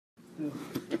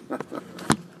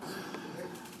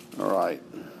All right.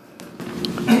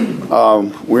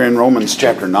 We're in Romans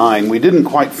chapter 9. We didn't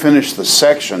quite finish the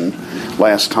section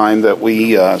last time that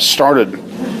we started,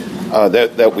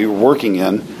 that we were working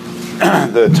in.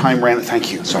 The time ran.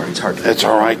 Thank you. Sorry, it's hard. It's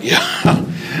all right.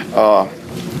 Yeah.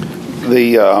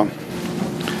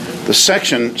 The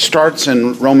section starts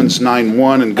in Romans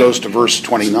 9:1 and goes to verse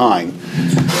 29.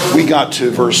 We got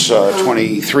to verse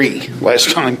 23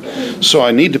 last time, so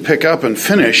I need to pick up and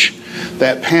finish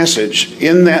that passage.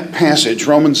 In that passage,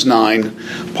 Romans 9,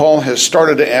 Paul has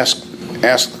started to ask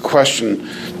the question,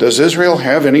 does Israel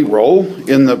have any role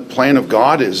in the plan of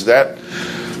God? Is that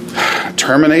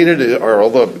terminated? Are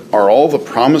all the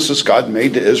promises God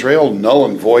made to Israel null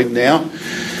and void now?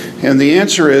 And the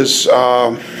answer is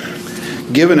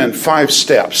given in 5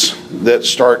 steps that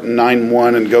start in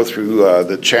 9:1 and go through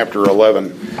the chapter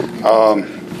 11.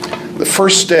 The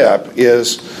first step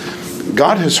is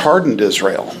God has hardened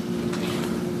Israel,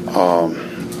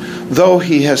 though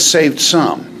he has saved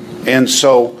some. And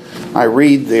so I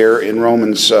read there in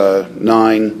Romans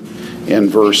 9 and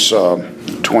verse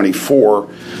 24,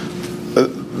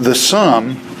 the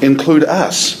some include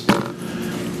us,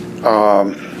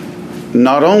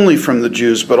 not only from the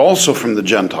Jews, but also from the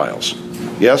Gentiles.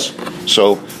 Yes?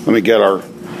 So let me get our,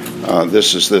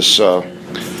 this is this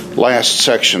last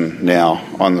section now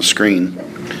on the screen.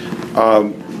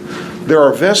 There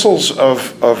are vessels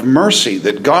of mercy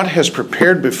that God has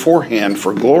prepared beforehand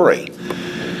for glory.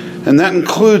 And that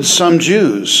includes some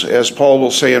Jews, as Paul will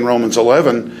say in Romans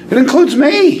 11. It includes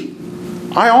me.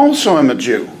 I also am a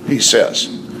Jew, he says.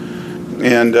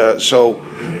 And so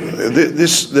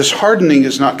this hardening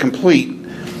is not complete.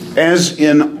 As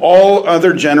in all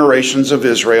other generations of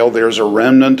Israel, there's a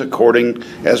remnant according,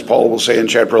 as Paul will say in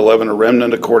chapter 11, a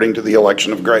remnant according to the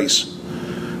election of grace.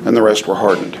 And the rest were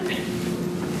hardened.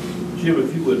 Jim,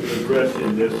 if you would address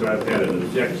in this, I've had an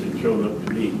objection shown up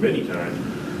to me many times,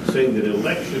 saying that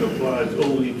election applies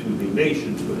only to the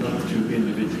nations, but not to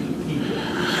individual people.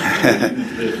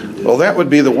 Well, that would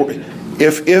be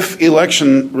if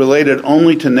election related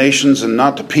only to nations and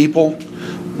not to people,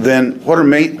 then what are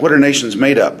nations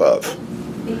made up of?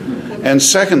 And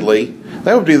secondly,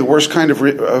 that would be the worst kind of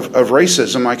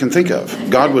racism I can think of.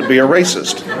 God would be a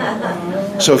racist.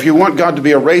 So if you want God to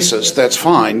be a racist, that's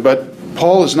fine, but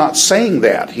Paul is not saying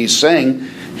that. He's saying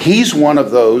he's one of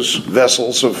those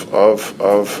vessels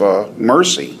of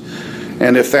mercy.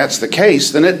 And if that's the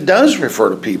case, then it does refer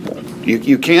to people.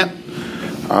 You can't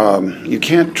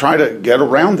try to get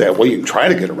around that. Well, you can try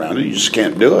to get around it. You just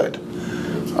can't do it.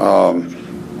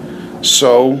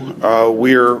 So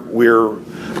we're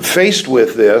faced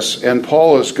with this, and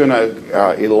Paul is going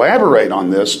to elaborate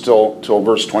on this till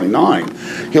verse 29.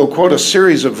 He'll quote a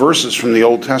series of verses from the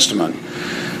Old Testament.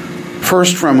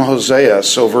 First from Hosea,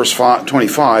 so verse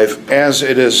 25,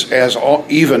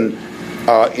 even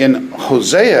in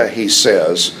Hosea he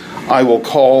says, I will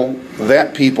call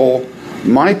that people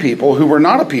my people who were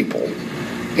not a people,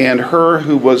 and her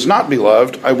who was not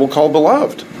beloved I will call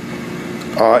beloved.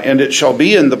 And it shall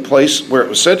be in the place where it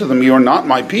was said to them, you are not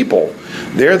my people.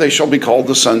 There they shall be called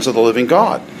the sons of the living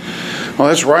God. Well,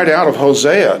 that's right out of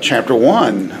Hosea chapter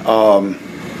 1.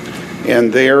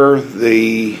 And there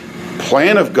the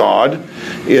plan of God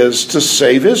is to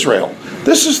save Israel.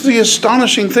 This is the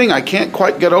astonishing thing I can't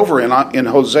quite get over in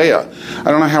Hosea. I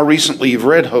don't know how recently you've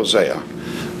read Hosea,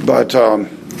 but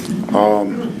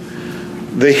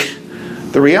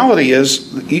the reality is,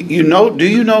 do you know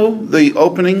the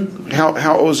opening, how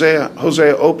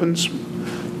Hosea opens?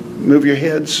 Move your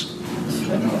heads.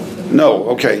 No,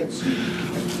 okay.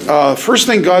 First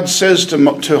thing God says to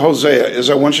Hosea is,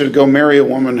 I want you to go marry a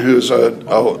woman who's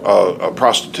a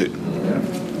prostitute.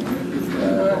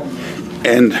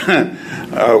 And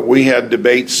we had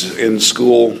debates in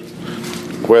school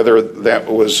whether that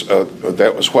was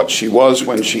what she was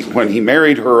when he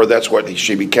married her, or that's what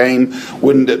she became.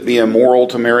 Wouldn't it be immoral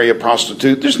to marry a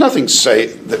prostitute? There's nothing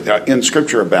in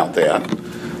Scripture about that.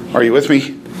 Are you with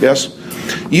me? Yes?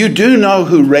 You do know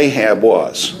who Rahab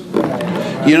was.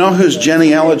 You know whose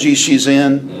genealogy she's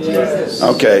in? Yes.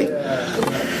 Okay.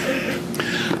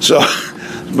 So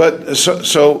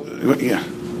yeah.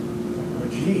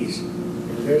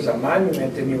 There's a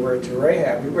monument anywhere to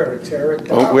Rahab. You better tear it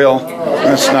down. Oh, well,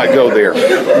 let's not go there.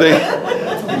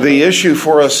 The issue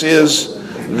for us is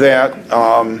that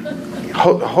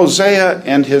Hosea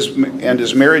and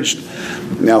his marriage.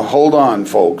 Now, hold on,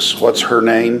 folks. What's her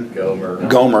name?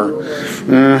 Gomer.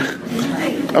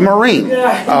 A Marine.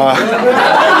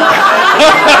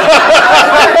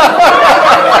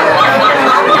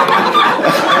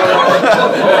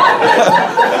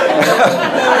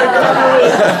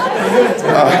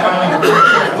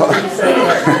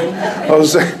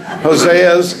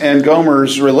 Hosea's and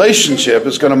Gomer's relationship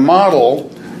is going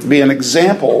to be an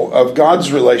example of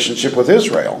God's relationship with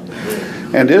Israel.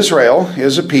 And Israel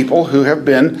is a people who have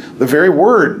been, the very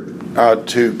word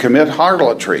to commit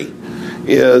harlotry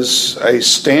is a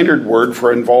standard word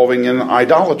for involving in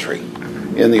idolatry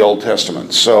in the Old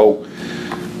Testament. So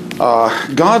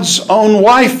God's own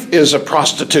wife is a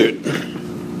prostitute.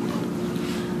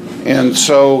 And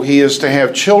so he is to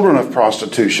have children of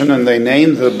prostitution, and they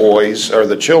named the boys, or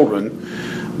the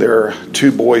children, there are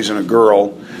 2 boys and a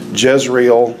girl,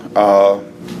 Jezreel, Lo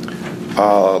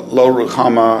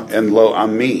Ruhamah, and Lo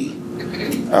Ami.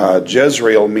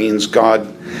 Jezreel means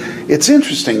God. It's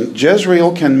interesting,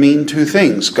 Jezreel can mean 2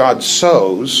 things. God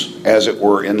sows, as it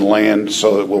were, in land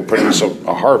so that it will produce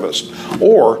a harvest,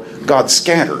 or God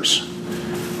scatters.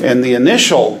 And the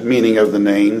initial meaning of the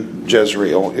name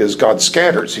Jezreel is God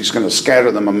scatters. He's going to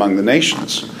scatter them among the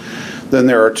nations. Then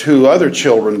there are 2 other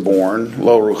children born,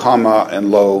 Lo Ruhamah and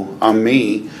Lo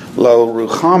Ami. Lo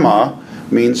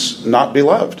Ruhamah means not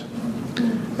beloved.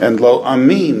 And Lo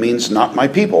Ami means not my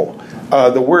people.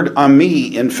 The word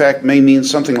Ami, in fact, may mean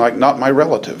something like not my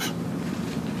relative.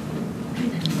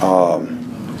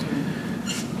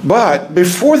 But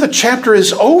before the chapter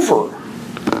is over,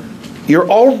 you're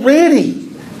already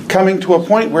coming to a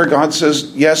point where God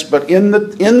says, yes, but in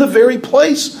the very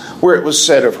place where it was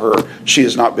said of her, she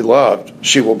is not beloved,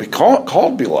 she will be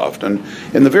called beloved. And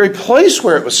in the very place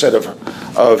where it was said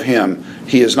of him,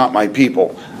 he is not my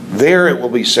people, there it will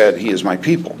be said, he is my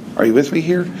people. Are you with me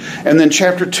here? And then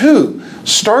chapter 2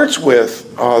 starts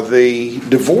with the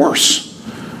divorce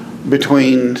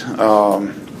between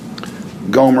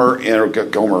Gomer,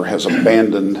 and Gomer has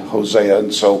abandoned Hosea,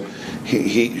 and so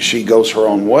she goes her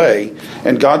own way,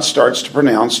 and God starts to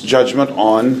pronounce judgment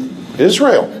on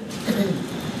Israel.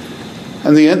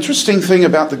 And the interesting thing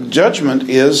about the judgment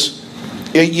is,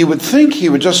 you would think he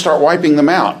would just start wiping them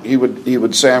out. He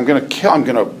would say, I'm going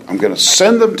to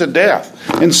send them to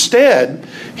death. Instead,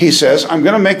 he says, I'm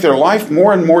going to make their life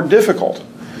more and more difficult.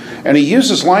 And he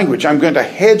uses language, I'm going to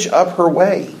hedge up her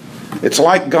way. It's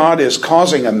like God is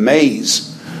causing a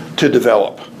maze to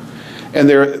develop. And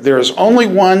there is only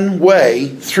one way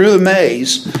through the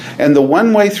maze, and the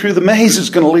one way through the maze is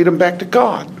going to lead them back to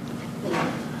God.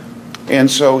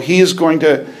 And so he is going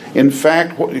to, in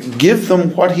fact, give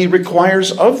them what he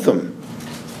requires of them.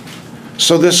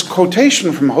 So this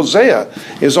quotation from Hosea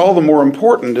is all the more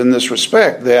important in this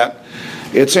respect, that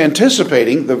it's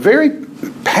anticipating the very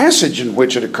passage in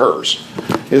which it occurs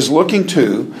is looking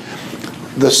to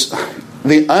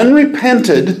the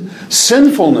unrepented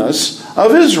sinfulness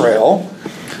of Israel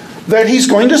that he's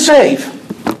going to save.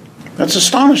 That's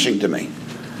astonishing to me.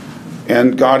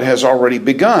 And God has already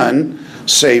begun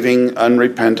saving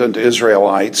unrepentant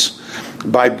Israelites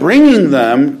by bringing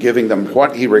them, giving them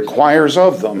what he requires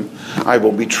of them. I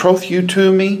will betroth you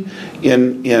to me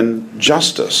in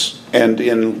justice and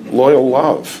in loyal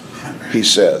love, he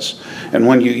says. And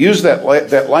when you use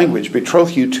that language,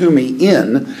 betroth you to me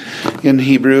in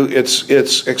Hebrew,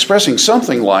 it's expressing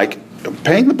something like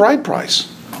paying the bride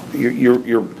price.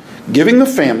 You're giving the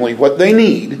family what they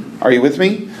need, are you with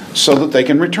me, so that they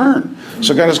can return.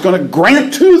 So God is going to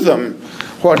grant to them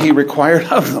what he required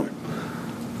of them.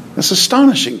 That's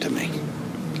astonishing to me.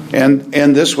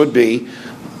 And this would be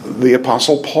the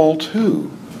Apostle Paul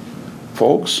too,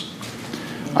 folks.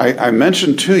 I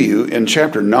mentioned to you in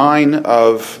chapter 9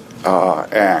 of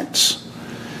Acts,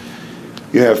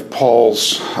 you have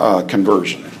Paul's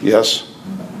conversion, yes?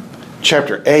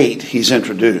 Chapter 8, he's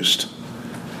introduced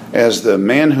as the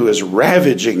man who is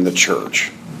ravaging the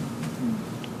church.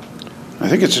 I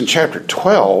think it's in chapter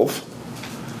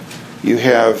 12, you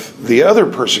have the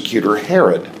other persecutor,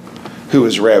 Herod, who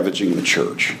is ravaging the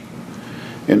church.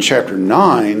 In chapter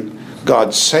 9,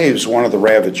 God saves one of the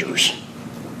ravagers.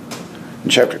 In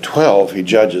chapter 12, he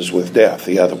judges with death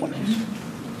the other one.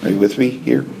 Are you with me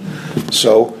here?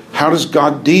 So, how does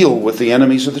God deal with the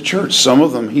enemies of the church? Some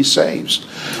of them he saves.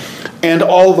 And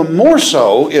all the more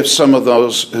so if some of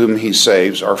those whom he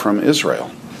saves are from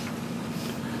Israel.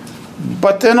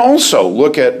 But then also,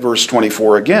 look at verse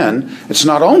 24 again. It's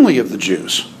not only of the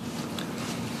Jews.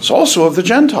 It's also of the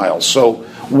Gentiles. So,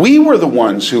 we were the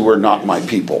ones who were not my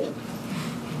people.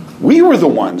 We were the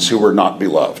ones who were not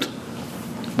beloved.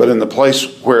 But in the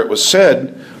place where it was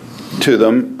said to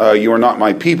them, you are not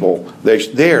my people,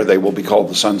 they will be called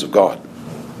the sons of God.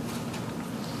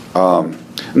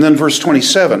 And then verse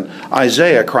 27,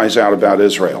 Isaiah cries out about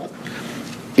Israel.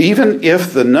 Even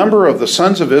if the number of the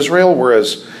sons of Israel were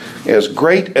as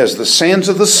great as the sands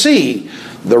of the sea,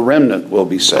 the remnant will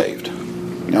be saved.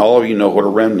 Now, all of you know what a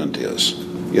remnant is,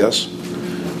 yes?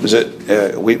 Is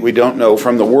it? We don't know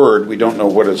from the word. We don't know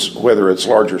whether it's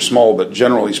large or small. But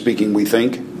generally speaking, we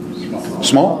think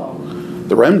small.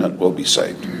 The remnant will be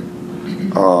saved.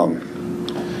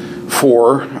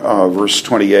 4 verse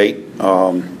 28.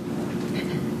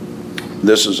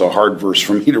 This is a hard verse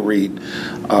for me to read.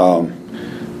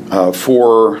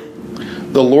 For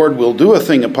the Lord will do a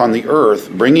thing upon the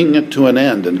earth, bringing it to an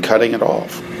end and cutting it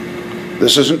off.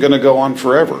 This isn't going to go on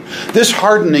forever. This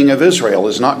hardening of Israel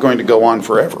is not going to go on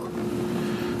forever.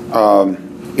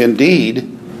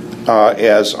 Indeed,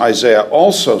 as Isaiah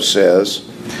also says,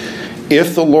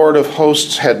 if the Lord of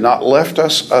hosts had not left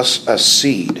us a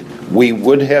seed, we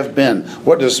would have been.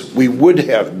 What does "we would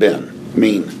have been"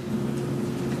 mean?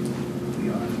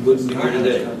 Wouldn't be here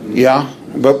today. Yeah,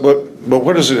 but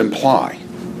what does it imply?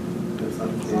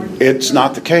 It's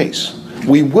not the case.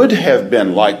 We would have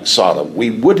been like Sodom. We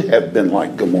would have been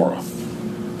like Gomorrah.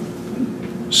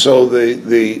 So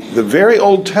the very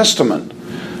Old Testament,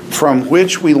 from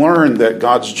which we learn that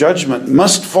God's judgment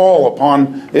must fall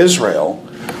upon Israel,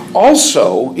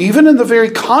 also, even in the very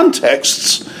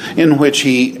contexts in which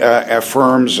he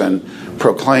affirms and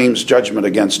proclaims judgment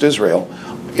against Israel,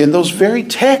 in those very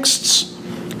texts,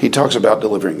 he talks about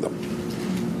delivering them.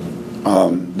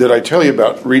 Did I tell you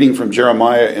about reading from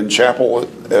Jeremiah in chapel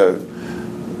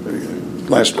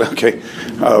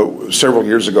several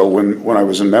years ago when I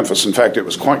was in Memphis? In fact, it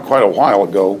was quite a while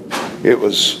ago. It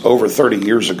was over 30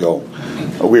 years ago.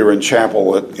 We were in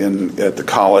chapel at the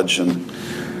college, and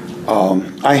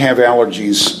I have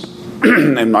allergies,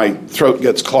 and my throat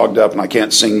gets clogged up, and I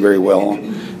can't sing very well.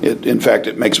 In fact,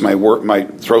 it makes my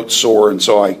throat sore, and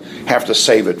so I have to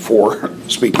save it for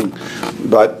speaking.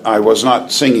 But I was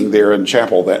not singing there in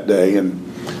chapel that day, and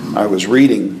I was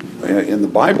reading in the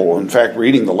Bible. In fact,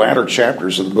 reading the latter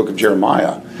chapters of the book of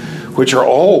Jeremiah, which are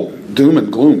all doom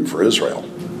and gloom for Israel.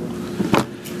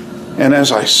 And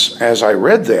as I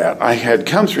read that, I had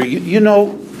come through. You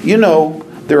know,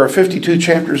 there are 52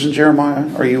 chapters in Jeremiah.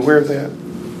 Are you aware of that?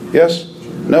 Yes?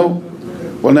 No?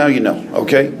 Well, now you know.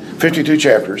 Okay, 52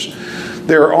 chapters.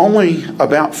 There are only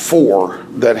about 4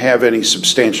 that have any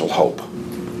substantial hope.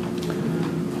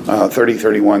 30,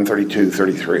 31, 32,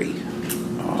 33.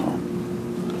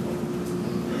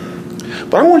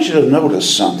 But I want you to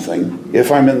notice something.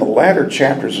 If I'm in the latter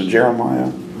chapters of Jeremiah,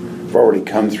 I've already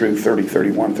come through 30,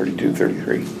 31, 32,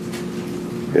 33.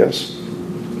 Yes?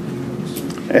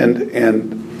 And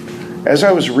as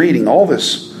I was reading all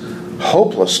this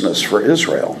hopelessness for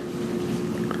Israel,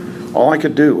 all I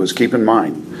could do was keep in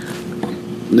mind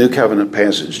New Covenant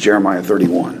passage, Jeremiah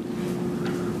 31.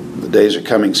 The days are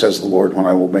coming, says the Lord, when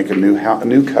I will make a new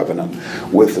covenant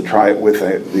with the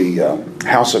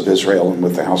house of Israel and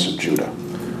with the house of Judah.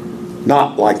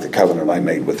 Not like the covenant I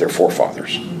made with their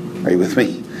forefathers. Are you with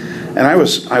me? And I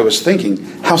was thinking,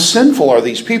 how sinful are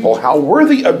these people? How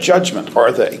worthy of judgment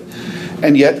are they?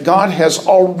 And yet God has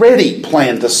already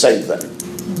planned to save them.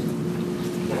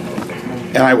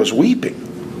 And I was weeping.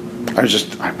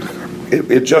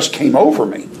 It just came over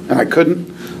me, and I couldn't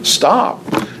stop.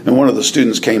 And one of the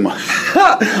students came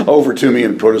over to me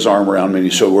and put his arm around me,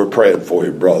 and he said, "We're praying for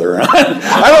you, brother."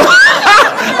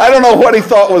 I don't know what he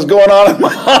thought was going on in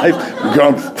my life.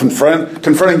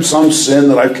 Confronting some sin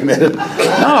that I've committed.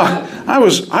 No, I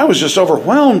was just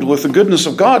overwhelmed with the goodness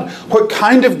of God. What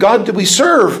kind of God do we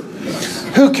serve?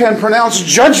 Who can pronounce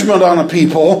judgment on a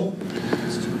people,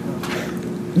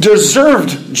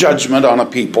 deserved judgment on a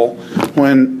people,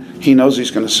 when he knows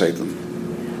he's going to save them?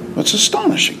 That's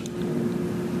astonishing.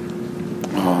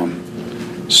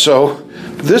 So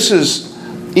this is,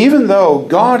 even though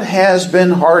God has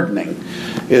been hardening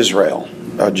Israel,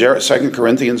 2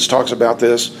 Corinthians talks about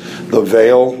this. The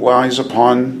veil lies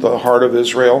upon the heart of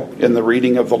Israel in the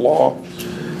reading of the law,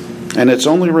 and it's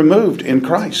only removed in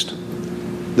Christ.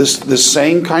 This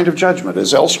same kind of judgment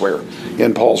is elsewhere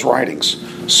in Paul's writings.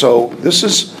 So this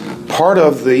is part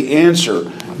of the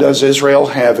answer. Does Israel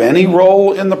have any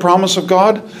role in the promise of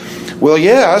God? Well,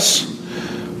 yes,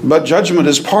 but judgment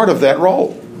is part of that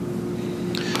role.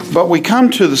 But we come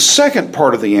to the second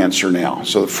part of the answer now.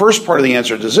 So the first part of the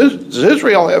answer, does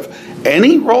Israel have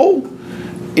any role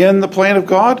in the plan of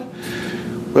God?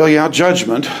 Well, yeah,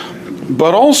 judgment.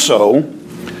 But also,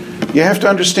 you have to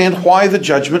understand why the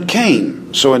judgment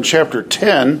came. So in chapter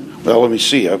 10, well, let me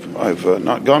see. I've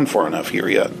not gone far enough here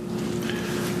yet.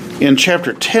 In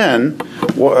chapter 10,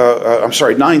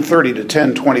 9:30 to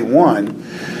 10:21,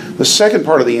 the second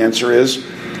part of the answer is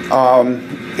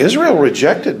Israel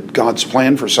rejected God's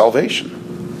plan for salvation.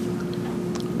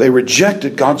 They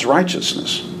rejected God's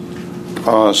righteousness.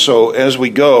 So as we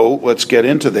go, let's get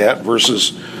into that,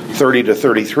 verses 30 to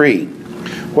 33.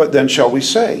 What then shall we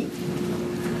say?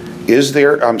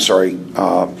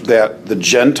 that the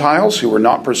Gentiles who are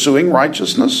not pursuing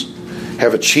righteousness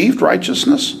have achieved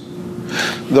righteousness,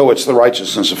 though it's the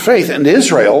righteousness of faith, and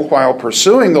Israel, while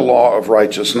pursuing the law of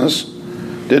righteousness,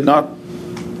 did not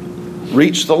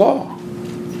reach the law.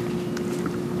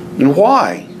 And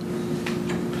why?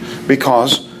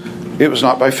 Because it was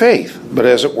not by faith, but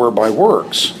as it were by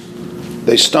works.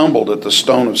 They stumbled at the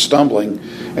stone of stumbling,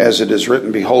 as it is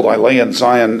written, "Behold, I lay in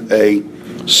Zion a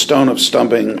stone of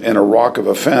stumbling and a rock of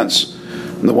offense,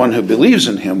 and the one who believes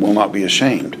in him will not be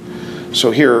ashamed."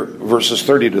 So here, verses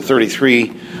 30 to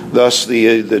 33, thus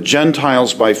the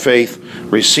Gentiles by faith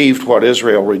received what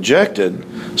Israel rejected,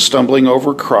 stumbling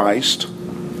over Christ,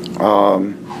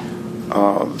 the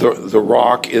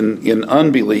rock in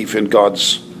unbelief in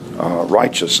God's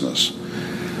righteousness.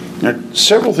 There are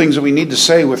several things that we need to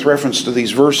say with reference to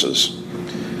these verses.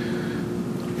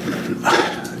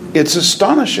 It's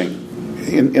astonishing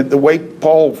in the way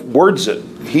Paul words it.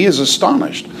 He is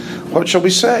astonished. What shall we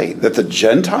say? That the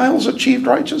Gentiles achieved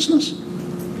righteousness?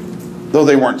 Though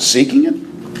they weren't seeking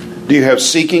it? Do you have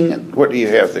seeking? What do you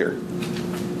have there?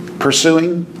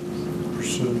 Pursuing?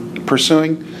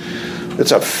 Pursuing?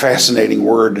 It's a fascinating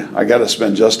word. I got to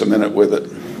spend just a minute with it.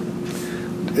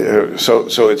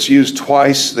 So it's used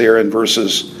twice there in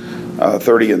verses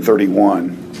 30 and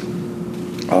 31.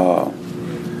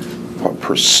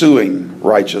 Pursuing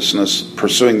righteousness,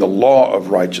 pursuing the law of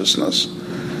righteousness.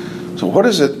 So what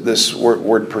is it this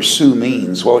word pursue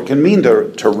means? Well, it can mean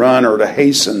to run or to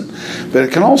hasten, but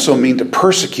it can also mean to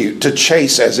persecute, to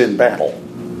chase as in battle.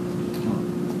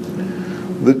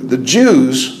 The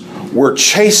Jews were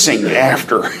chasing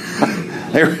after.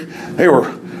 They were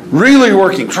really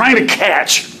working, trying to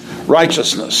catch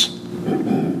righteousness.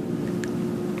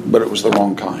 But it was the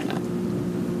wrong kind.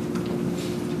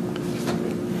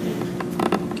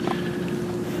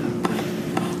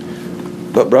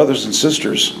 But brothers and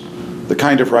sisters, the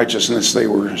kind of righteousness they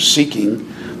were seeking,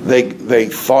 they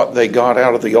thought they got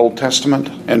out of the Old Testament,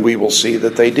 and we will see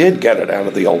that they did get it out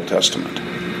of the Old Testament.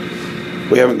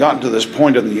 We haven't gotten to this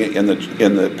point in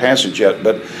the passage yet,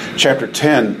 but chapter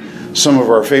 10, some of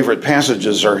our favorite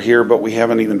passages are here, but we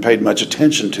haven't even paid much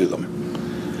attention to them.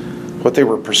 What they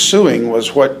were pursuing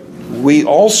was what we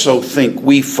also think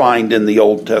we find in the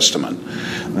Old Testament.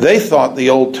 They thought the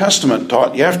Old Testament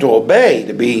taught you have to obey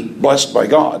to be blessed by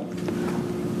God.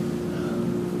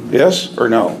 Yes or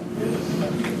no?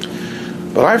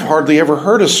 But I've hardly ever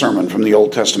heard a sermon from the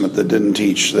Old Testament that didn't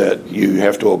teach that you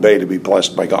have to obey to be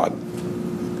blessed by God.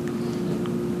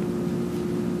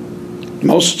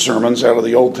 Most sermons out of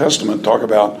the Old Testament talk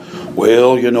about,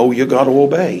 well, you got to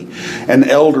obey. An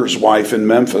elder's wife in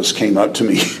Memphis came up to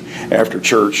me after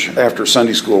church, after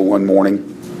Sunday school one morning.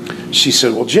 She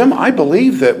said, well, Jim, I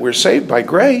believe that we're saved by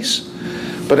grace,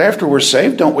 but after we're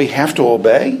saved, don't we have to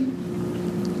obey?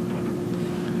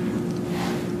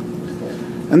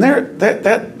 And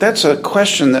that's a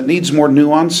question that needs more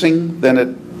nuancing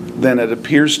than it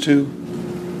appears to.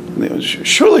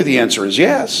 Surely the answer is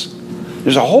yes.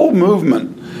 There's a whole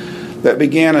movement that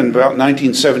began in about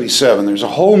 1977. There's a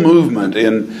whole movement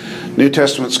in New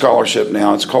Testament scholarship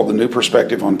now. It's called the New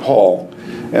Perspective on Paul.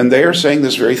 And they are saying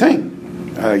this very thing.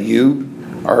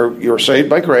 You're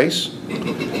saved by grace,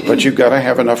 but you've got to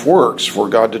have enough works for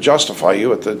God to justify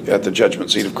you at the judgment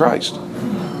seat of Christ.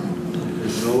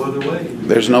 There's no other way.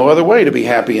 There's no other way to be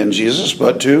happy in Jesus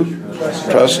but to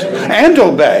trust and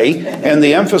obey. And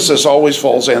the emphasis always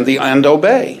falls on the and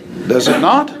obey. Does it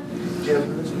not?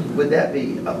 Jim, would that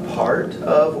be a part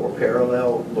of or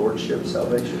parallel Lordship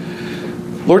salvation?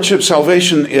 Lordship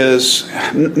salvation is,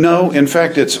 no, in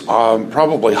fact, it's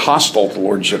probably hostile to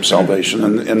Lordship salvation,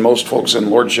 and most folks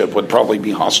in Lordship would probably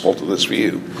be hostile to this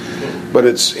view. But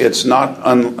it's not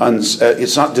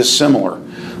dissimilar.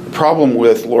 The problem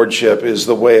with Lordship is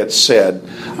the way it's said.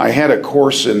 I had a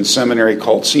course in seminary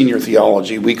called Senior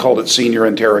Theology. We called it Senior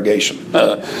Interrogation.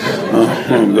 Oh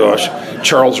gosh.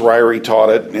 Charles Ryrie taught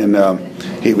it, and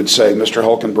he would say, Mr.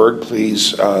 Hulkenberg,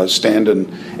 please stand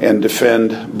and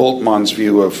defend Bultmann's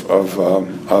view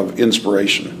of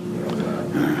inspiration.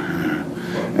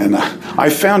 And I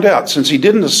found out, since he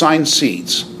didn't assign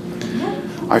seats,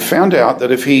 I found out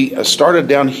that if he started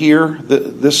down here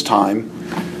this time,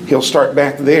 he'll start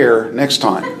back there next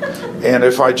time. And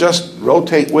if I just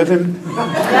rotate with him,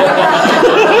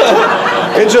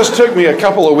 it just took me a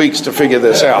couple of weeks to figure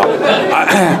this out.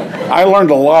 I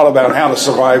learned a lot about how to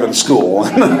survive in school.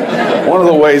 One of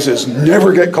the ways is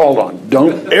never get called on.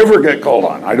 Don't ever get called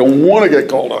on. I don't want to get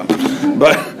called on.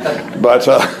 But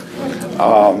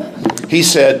he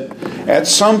said, at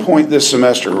some point this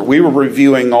semester, we were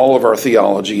reviewing all of our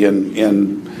theology, and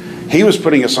he was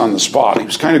putting us on the spot. He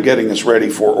was kind of getting us ready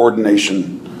for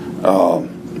ordination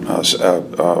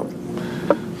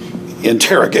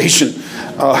interrogation.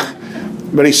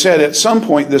 But he said, at some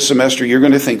point this semester, you're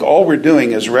going to think all we're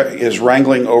doing is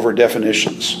wrangling over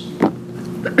definitions.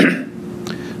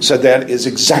 Said that is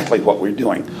exactly what we're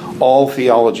doing. All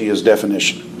theology is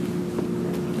definition.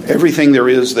 Everything there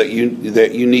is that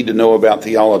you need to know about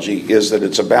theology is that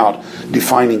it's about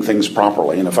defining things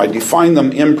properly. And if I define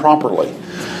them improperly,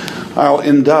 I'll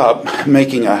end up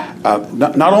making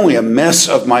not only a mess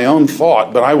of my own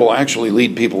thought, but I will actually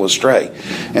lead people astray.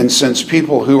 And since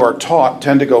people who are taught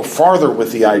tend to go farther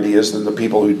with the ideas than the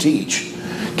people who teach,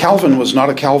 Calvin was not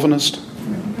a Calvinist,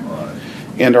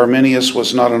 and Arminius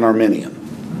was not an Arminian.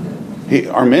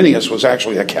 Arminius was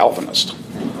actually a Calvinist.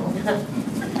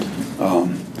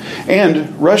 And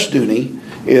Rushdoony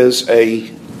is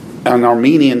an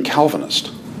Armenian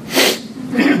Calvinist.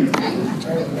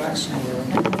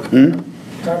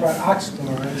 Talk about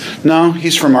oxymorons. No,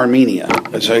 he's from Armenia.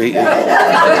 So he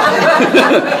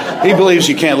believes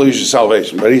you can't lose your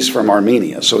salvation, but he's from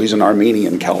Armenia, so he's an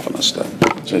Armenian Calvinist.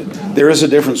 So there is a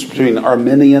difference between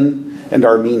Arminian and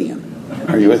Armenian.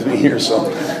 Are you with me here? So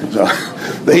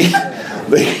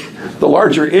the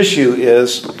larger issue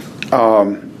is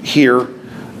here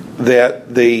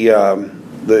that the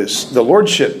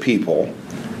lordship people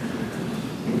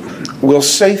will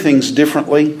say things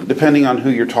differently depending on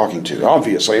who you're talking to.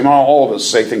 Obviously, all of us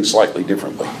say things slightly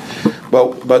differently.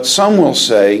 But some will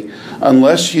say,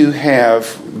 unless you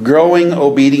have growing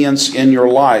obedience in your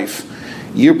life,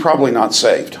 you're probably not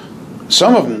saved.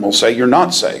 Some of them will say you're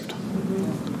not saved.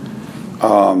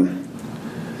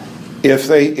 If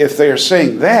they are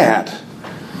saying that,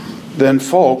 then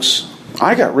folks,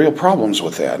 I got real problems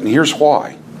with that, and here's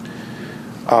why.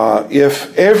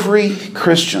 If every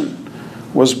Christian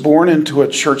was born into a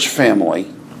church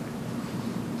family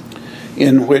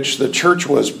in which the church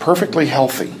was perfectly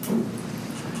healthy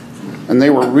and they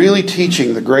were really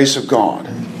teaching the grace of God,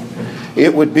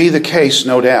 it would be the case,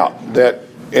 no doubt, that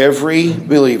every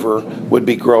believer would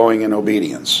be growing in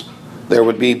obedience. There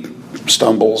would be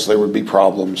stumbles, there would be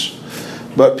problems,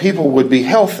 but people would be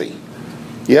healthy.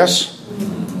 Yes?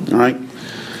 All right?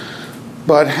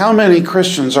 But how many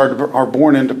Christians are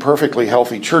born into perfectly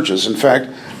healthy churches? In fact,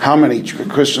 how many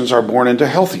Christians are born into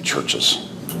healthy churches?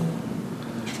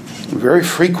 Very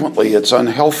frequently it's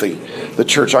unhealthy. The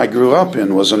church I grew up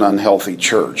in was an unhealthy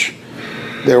church.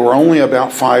 There were only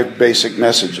about 5 basic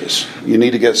messages. You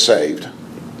need to get saved.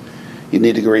 You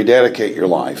need to rededicate your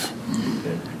life.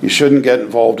 You shouldn't get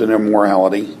involved in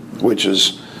immorality, which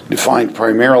is defined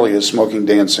primarily as smoking,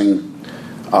 dancing,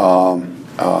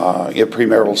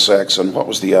 premarital sex, and what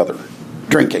was the other?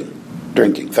 Drinking,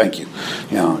 thank you.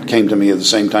 Yeah, it came to me at the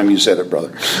same time you said it,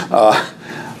 brother.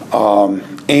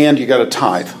 And you got to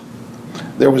tithe.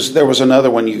 There was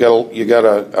another one, you got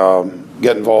to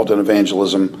get involved in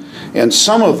evangelism. And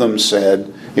some of them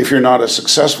said, if you're not a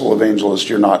successful evangelist,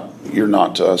 you're not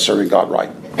serving God right.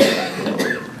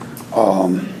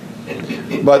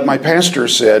 But my pastor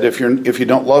said, if you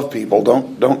don't love people,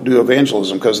 don't do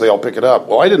evangelism because they'll pick it up.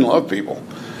 Well, I didn't love people.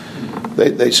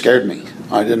 They scared me.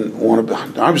 I didn't want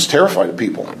to. I was terrified of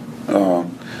people.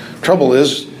 Trouble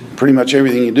is, pretty much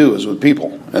everything you do is with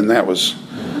people, and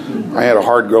I had a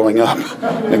hard growing up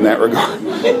in that regard.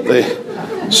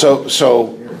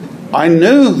 So I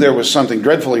knew there was something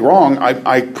dreadfully wrong.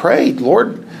 I prayed,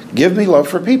 Lord, give me love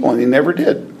for people, and He never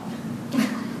did.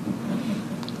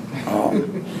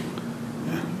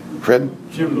 Fred?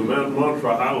 Jim, the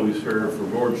mantra I always heard for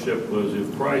lordship was,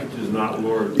 if Christ is not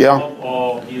Lord of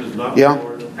all, He is not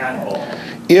Lord at all.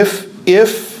 If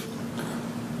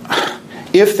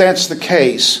that's the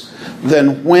case,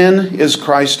 then when is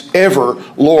Christ ever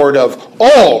Lord of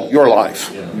all your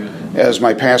life? As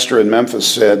my pastor in Memphis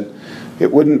said,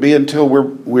 it wouldn't be until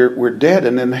we're dead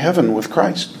and in heaven with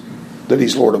Christ that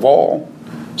He's Lord of all.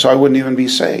 So I wouldn't even be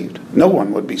saved. No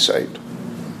one would be saved.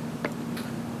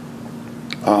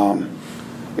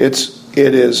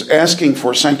 It is asking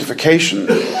for sanctification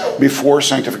before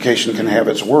sanctification can have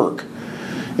its work.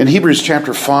 In Hebrews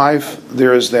chapter 5,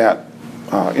 there is that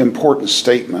important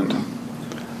statement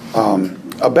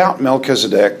about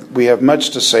Melchizedek. We have much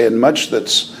to say and much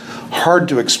that's hard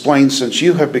to explain, since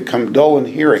you have become dull in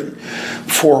hearing.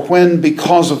 For when,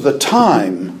 because of the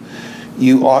time,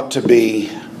 you ought to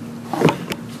be...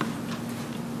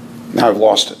 Now I've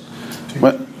lost it.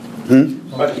 What?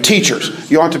 Teachers.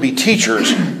 You ought to be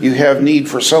teachers. You have need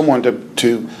for someone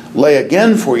to lay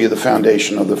again for you the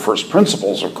foundation of the first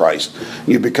principles of Christ.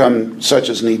 You become such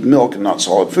as need milk and not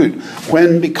solid food.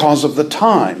 When, because of the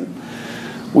time,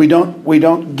 we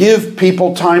don't give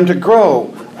people time to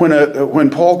grow. when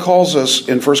Paul calls us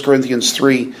in 1 Corinthians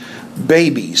 3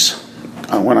 babies,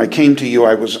 when I came to you,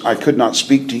 I could not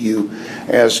speak to you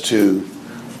as to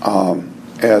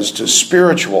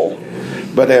spiritual,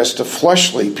 but as to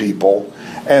fleshly people,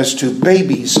 as to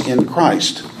babies in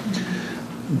Christ.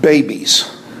 Babies,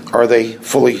 are they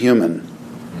fully human?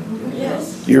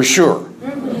 Yes. You're sure?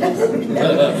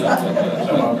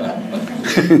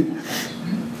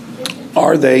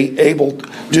 Are they able?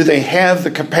 Do they have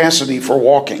the capacity for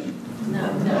walking?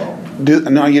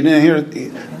 No, you didn't hear.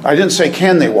 I didn't say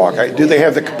can they walk. Do they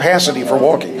have the capacity for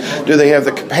walking? Do they have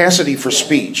the capacity for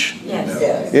speech?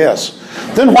 Yes. Yes.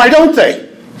 Then why don't they?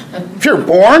 If you're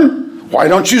born, why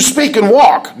don't you speak and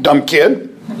walk, dumb kid?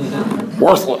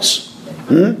 Worthless.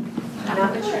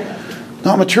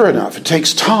 Not mature enough. It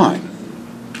takes time.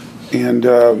 And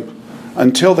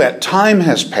until that time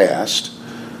has passed,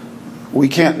 we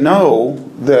can't know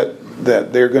that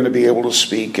they're going to be able to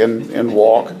speak and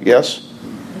walk. Yes?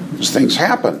 These things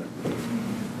happen.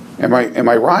 Am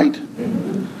I right?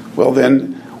 Well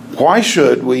then, why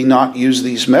should we not use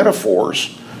these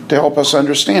metaphors to help us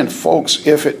understand? Folks,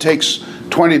 if it takes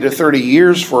 20 to 30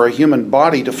 years for a human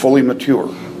body to fully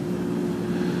mature,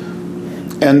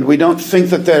 and we don't think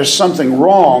that there's something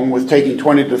wrong with taking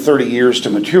 20 to 30 years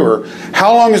to mature,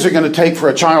 how long is it going to take for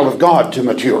a child of God to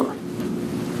mature?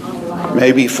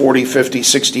 Maybe 40, 50,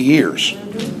 60 years.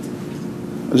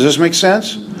 Does this make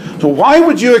sense? So why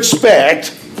would you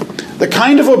expect the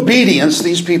kind of obedience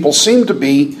these people seem to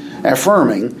be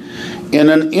affirming in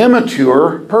an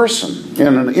immature person,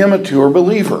 in an immature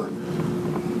believer?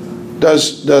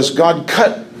 Does God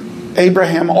cut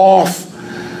Abraham off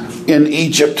in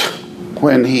Egypt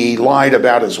when he lied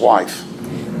about his wife?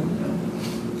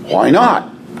 Why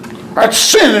not? That's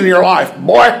sin in your life,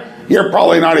 boy. You're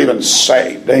probably not even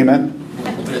saved. Amen?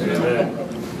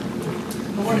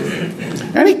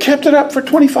 And he kept it up for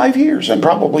 25 years and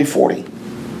probably 40.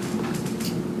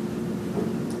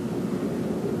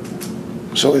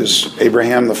 So is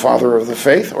Abraham the father of the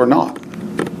faith or not?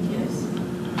 Yes.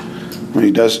 When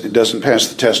it doesn't pass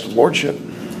the test of lordship.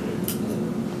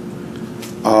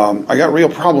 I got real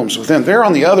problems with them. They're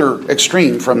on the other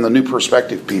extreme from the New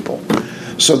Perspective people.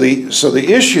 So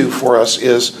the issue for us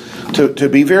is to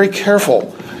be very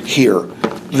careful here.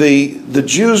 The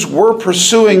Jews were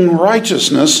pursuing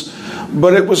righteousness,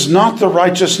 but it was not the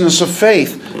righteousness of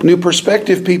faith. New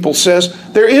Perspective people says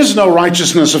there is no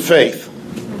righteousness of faith.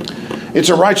 It's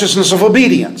a righteousness of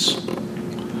obedience.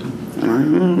 I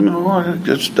don't know, it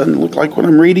just doesn't look like what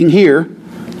I'm reading here.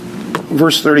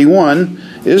 Verse 31,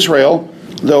 Israel,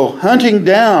 though hunting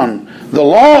down the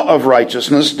law of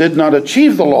righteousness, did not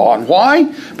achieve the law. And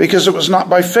why? Because it was not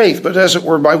by faith, but as it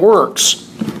were by works.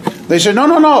 They said,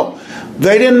 no.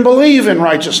 They didn't believe in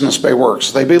righteousness by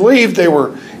works. They believed they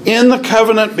were in the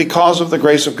covenant because of the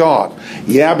grace of God.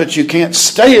 Yeah, but you can't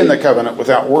stay in the covenant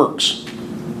without works.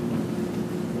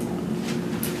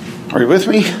 Are you with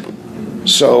me?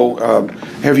 So,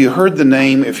 have you heard the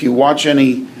name, if you watch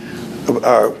any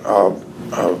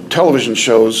television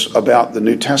shows about the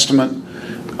New Testament,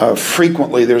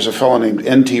 frequently there's a fellow named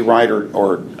N.T. Wright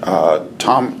or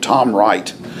Tom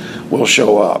Wright will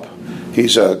show up. He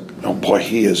is a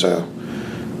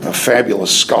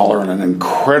fabulous scholar and an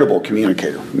incredible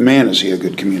communicator. Man, is he a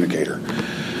good communicator.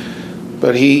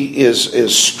 But he is a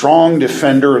strong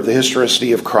defender of the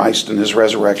historicity of Christ and his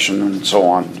resurrection and so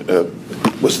on.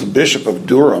 Was the Bishop of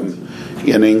Durham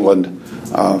in England.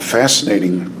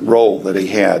 Fascinating role that he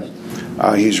had.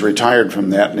 He's retired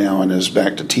from that now and is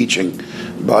back to teaching.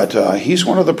 But he's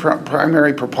one of the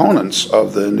primary proponents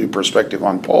of the New Perspective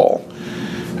on Paul.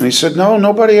 And he said, no,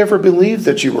 nobody ever believed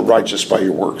that you were righteous by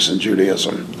your works in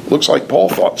Judaism. Looks like Paul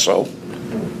thought so.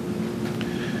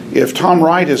 If Tom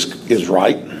Wright is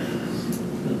right,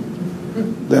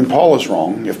 then Paul is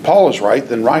wrong. If Paul is right,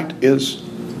 then Wright is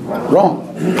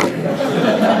wrong.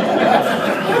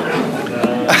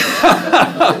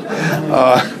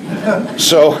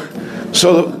 So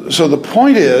the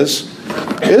point is,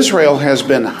 Israel has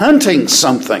been hunting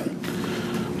something,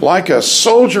 like a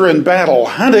soldier in battle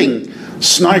hunting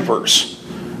snipers.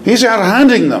 He's out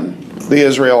hunting them, the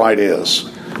Israelite is.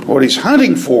 What he's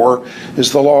hunting for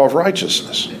is the law of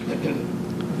righteousness.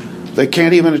 They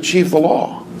can't even achieve the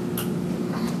law.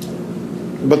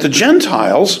 But the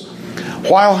Gentiles,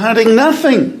 while hunting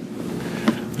nothing,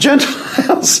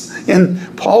 Gentiles in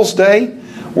Paul's day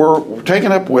were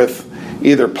taken up with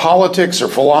either politics or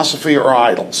philosophy or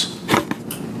idols.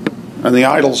 And the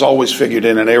idols always figured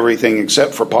in everything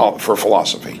except for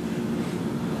philosophy.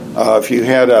 If you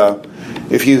had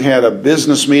a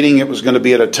business meeting, it was going to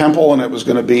be at a temple, and it was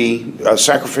going to be a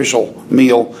sacrificial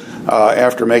meal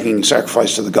after making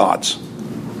sacrifice to the gods.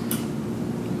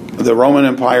 The Roman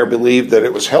Empire believed that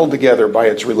it was held together by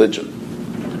its religion.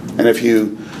 And if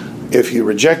you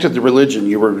rejected the religion,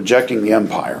 you were rejecting the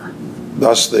empire.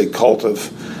 Thus the cult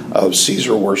of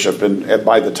Caesar worship. And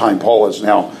by the time Paul is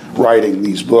now writing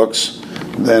these books,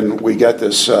 then we get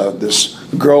this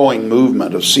growing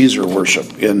movement of Caesar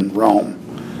worship in Rome,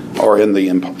 or in the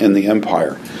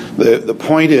empire. The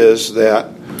point is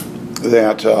that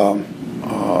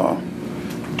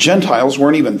Gentiles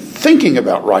weren't even thinking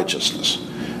about righteousness.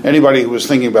 Anybody who was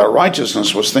thinking about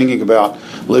righteousness was thinking about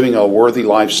living a worthy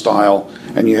lifestyle,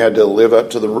 and you had to live up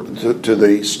to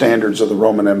the standards of the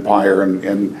Roman Empire.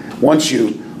 And once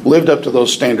you lived up to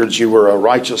those standards, you were a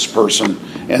righteous person,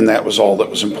 and that was all that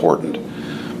was important.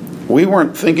 We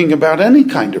weren't thinking about any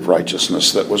kind of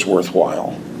righteousness that was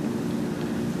worthwhile.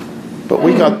 But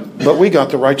we got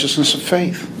the righteousness of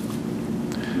faith.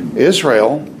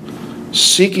 Israel,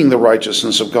 seeking the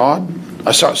righteousness of God,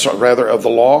 of the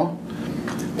law,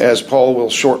 as Paul will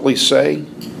shortly say,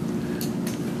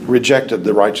 rejected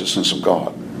the righteousness of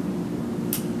God.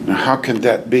 Now, how can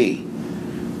that be?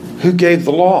 Who gave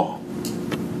the law?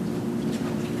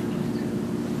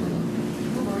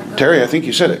 Terry, I think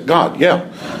you said it. God, yeah.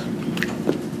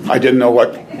 I didn't know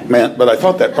what it meant, but I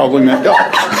thought that probably meant God.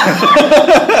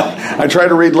 I try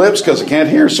to read lips because I can't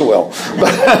hear so well.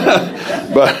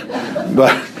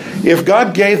 But if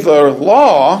God gave the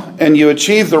law and you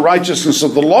achieve the righteousness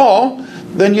of the law,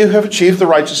 then you have achieved the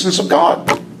righteousness of God.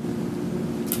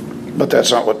 But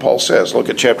that's not what Paul says. Look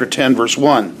at chapter 10, verse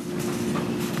 1.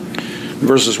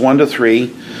 Verses 1 to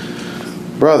 3.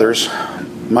 Brothers,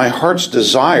 my heart's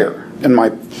desire and my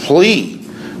plea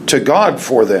to God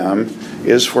for them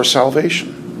is for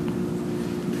salvation.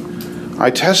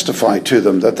 I testify to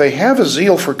them that they have a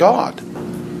zeal for God,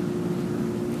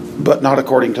 but not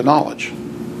according to knowledge.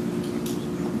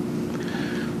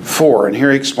 For, and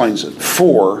here he explains it,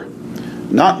 for,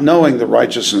 not knowing the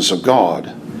righteousness of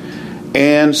God,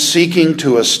 and seeking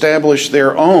to establish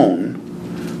their own,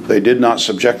 they did not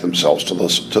subject themselves to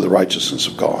the righteousness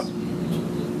of God.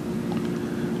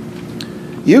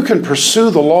 You can pursue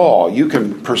the law. You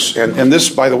can and this,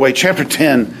 by the way, chapter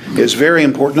 10 is very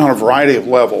important on a variety of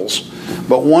levels.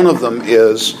 But one of them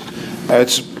is,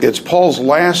 it's Paul's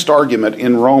last argument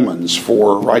in Romans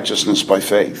for righteousness by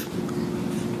faith.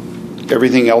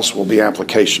 Everything else will be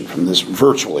application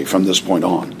virtually from this point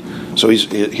on. So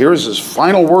here's his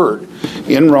final word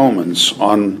in Romans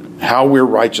on how we're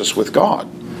righteous with God.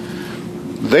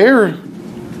 They're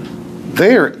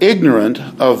ignorant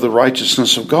of the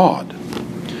righteousness of God.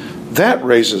 That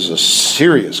raises a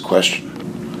serious question.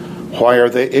 Why are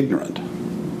they ignorant?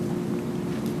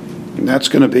 And that's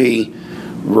going to be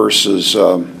verses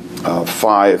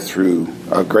 5 through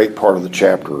a great part of the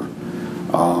chapter.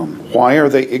 Why are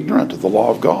they ignorant of the law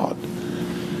of God?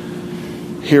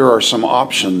 Here are some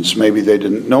options. Maybe they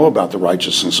didn't know about the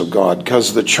righteousness of God,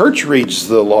 because the church reads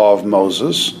the law of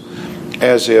Moses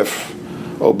as if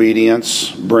obedience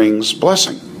brings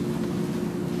blessing.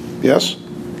 Yes?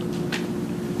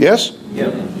 Yes?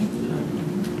 Yep.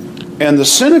 And the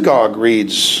synagogue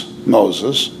reads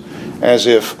Moses as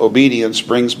if obedience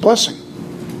brings blessing.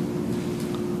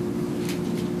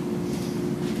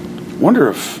 Wonder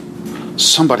if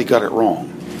somebody got it wrong.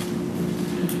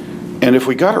 And if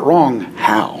we got it wrong,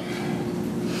 how?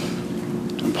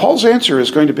 And Paul's answer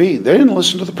is going to be, they didn't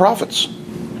listen to the prophets.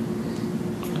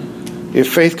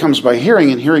 If faith comes by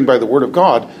hearing and hearing by the word of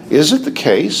God, is it the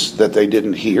case that they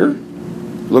didn't hear?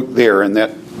 Look there in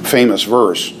that famous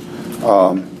verse.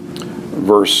 What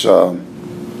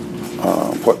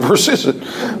verse is it?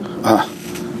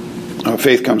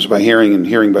 Faith comes by hearing and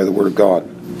hearing by the word of God.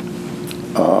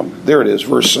 There it is,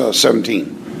 verse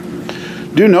 17.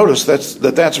 Do notice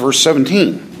that's verse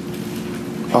 17.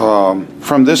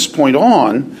 From this point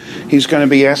on, he's going to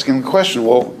be asking the question,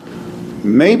 well,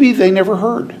 maybe they never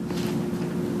heard.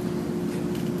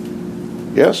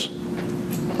 Yes?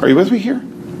 Are you with me here?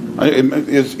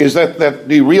 Is that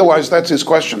do you realize that's his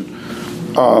question?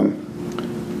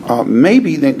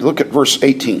 Maybe they look at verse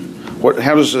 18.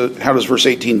 How does verse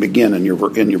 18 begin in your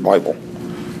Bible?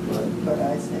 But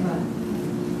I say,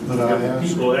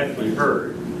 People actually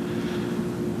heard.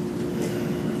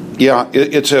 Yeah,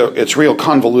 it's real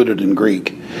convoluted in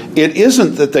Greek. It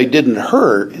isn't that they didn't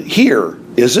hear,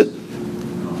 is it?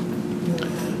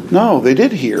 No, they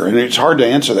did hear, and it's hard to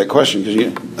answer that question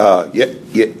because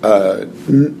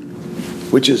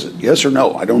which is it? Yes or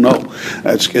no? I don't know.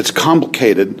 It's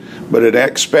complicated, but it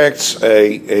expects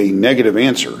a negative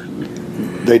answer.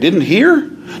 They didn't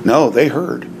hear? No, they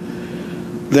heard.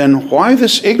 Then why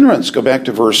this ignorance? Go back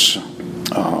to verse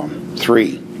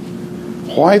 3.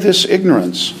 Why this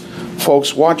ignorance?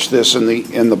 Folks, watch this in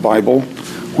the Bible.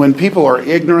 When people are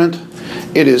ignorant,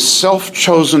 it is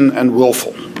self-chosen and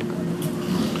willful.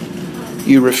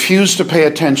 You refuse to pay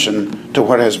attention to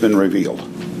what has been revealed.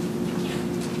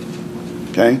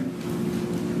 Okay?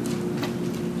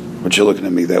 What you looking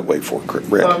at me that way for, Rick?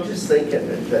 Well, I'm just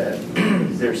thinking that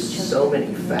there's so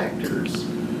many factors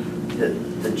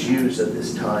that the Jews of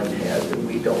this time had that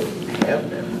we don't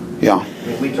have now. Yeah. I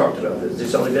mean, we talked about this.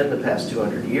 It's only been the past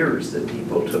 200 years that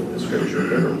people took the Scripture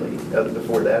literally.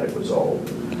 Before that, it was all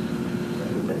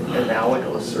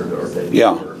analogous, or they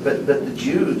were. But the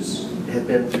Jews had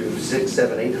been through 600,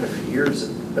 700, 800 years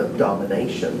of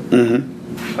domination,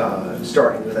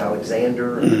 starting with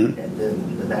Alexander and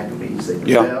then the Maccabees.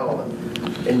 They fell,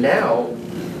 and now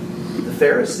the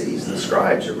Pharisees and the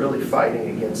scribes are really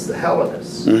fighting against the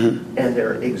Hellenists, and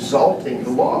they're exalting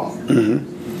the law,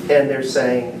 and they're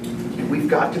saying, we've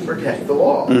got to protect the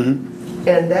law.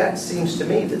 And that seems to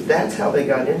me that that's how they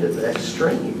got into the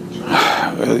extreme.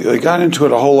 They got into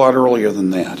it a whole lot earlier than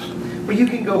that. Well, you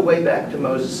can go way back to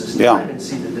Moses' time and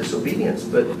see the disobedience,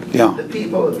 but the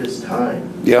people of this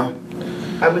time,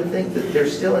 I would think that they're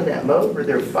still in that mode where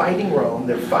they're fighting Rome,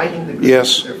 they're fighting the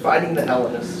Greeks, they're fighting the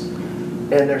Hellenists,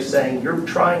 and they're saying, you're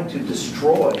trying to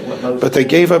destroy what Moses But they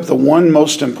gave up the one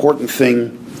most important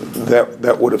thing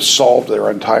that would have solved their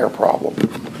entire problem.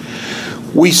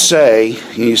 We say,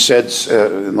 you said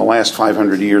in the last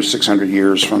 500 years, 600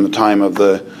 years from the time of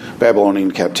the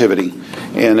Babylonian captivity,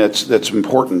 and it's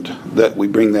important that we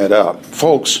bring that up.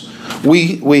 Folks,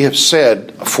 we have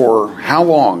said for how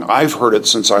long? I've heard it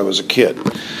since I was a kid.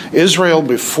 Israel,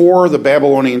 before the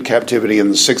Babylonian captivity in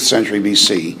the 6th century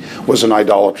BC, was an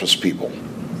idolatrous people.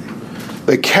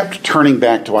 They kept turning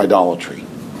back to idolatry.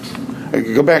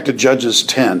 Go back to Judges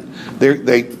 10.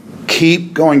 They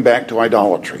keep going back to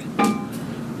idolatry.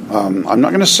 I'm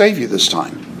not going to save you this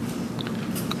time.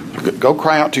 Go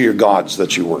cry out to your gods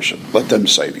that you worship. Let them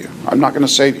save you. I'm not going to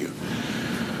save you.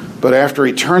 But after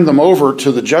he turned them over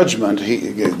to the judgment,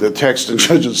 the text in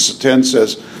Judges 10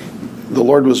 says, the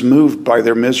Lord was moved by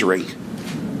their misery,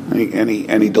 and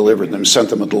he delivered them, sent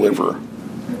them a deliverer.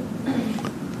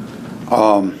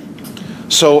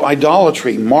 So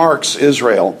idolatry marks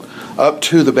Israel up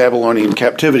to the Babylonian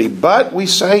captivity, but we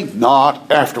say not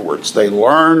afterwards. They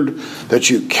learned that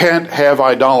you can't have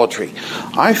idolatry.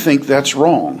 I think that's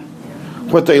wrong.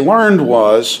 What they learned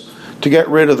was to get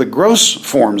rid of the gross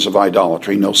forms of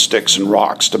idolatry, no sticks and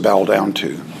rocks to bow down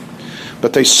to.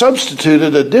 But they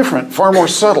substituted a different, far more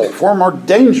subtle, far more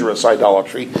dangerous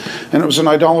idolatry, and it was an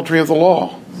idolatry of the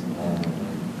law.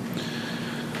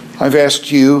 I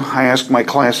asked my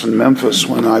class in Memphis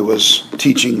when I was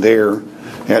teaching there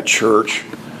at church.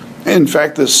 In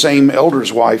fact, this same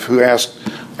elder's wife who asked,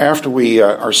 after we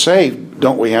are saved,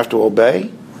 don't we have to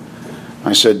obey?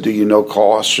 I said, do you know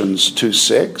Colossians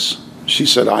 2:6? She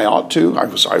said, I ought to. I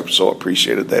so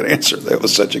appreciated that answer. That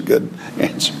was such a good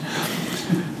answer.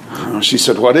 She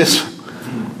said, what is it?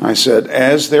 I said,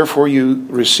 as therefore you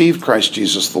received Christ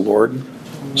Jesus the Lord,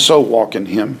 so walk in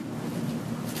him.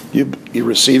 You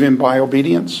receive him by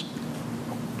obedience?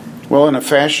 Well, in a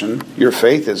fashion, your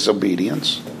faith is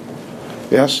obedience.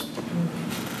 Yes?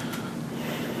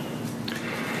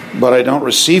 But I don't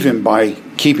receive him by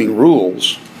keeping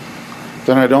rules.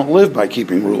 Then I don't live by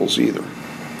keeping rules either.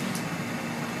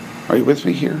 Are you with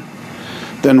me here?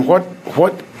 Then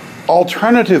what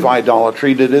alternative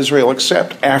idolatry did Israel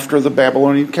accept after the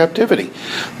Babylonian captivity?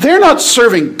 They're not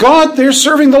serving God, they're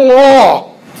serving the law.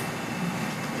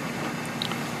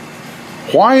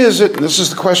 Why is it, and this is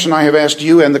the question I have asked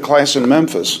you and the class in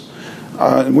Memphis,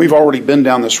 and we've already been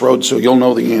down this road, so you'll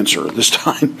know the answer this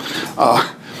time.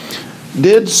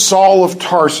 Did Saul of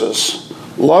Tarsus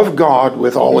love God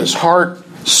with all his heart,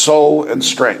 soul, and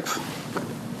strength?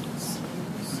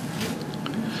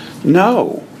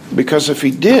 No, because if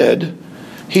he did,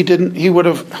 he would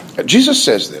have, Jesus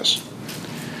says this,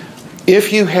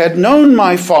 if you had known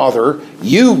my Father,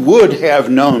 you would have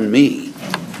known me.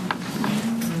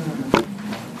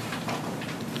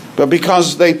 But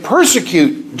because they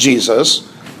persecute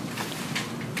Jesus,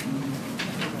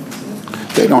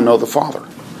 they don't know the Father.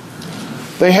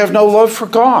 They have no love for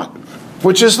God,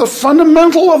 which is the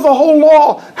fundamental of the whole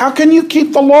law. How can you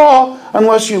keep the law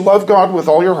unless you love God with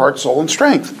all your heart, soul, and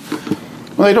strength?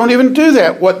 Well, they don't even do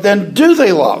that. What then do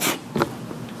they love?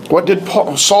 What did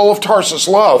Saul of Tarsus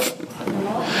love?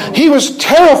 He was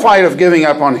terrified of giving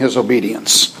up on his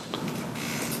obedience.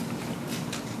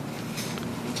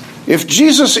 If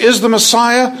Jesus is the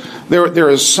Messiah, there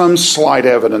is some slight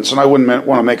evidence, and I wouldn't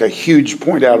want to make a huge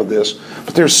point out of this,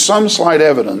 but there's some slight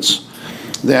evidence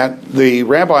that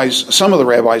some of the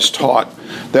rabbis taught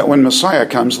that when Messiah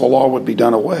comes, the law would be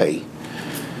done away.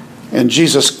 And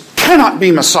Jesus cannot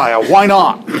be Messiah. Why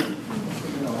not?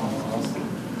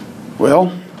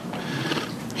 Well,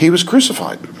 he was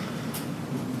crucified.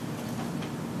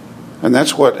 And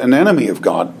that's what an enemy of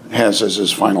God has as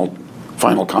his final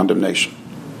condemnation.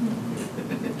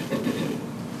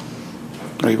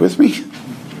 Are you with me?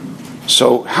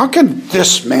 So how can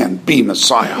this man be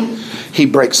Messiah? He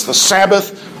breaks the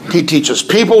Sabbath. He teaches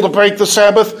people to break the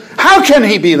Sabbath. How can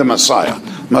he be the Messiah?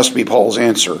 Must be Paul's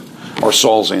answer, or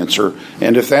Saul's answer.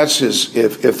 And if that's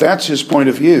his point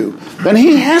of view, then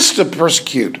he has to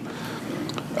persecute.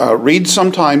 Read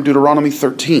sometime Deuteronomy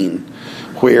 13,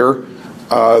 where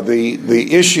the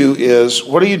issue is,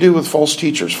 what do you do with false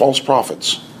teachers, false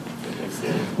prophets?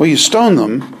 Well, you stone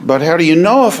them, but how do you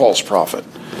know a false prophet?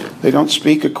 They don't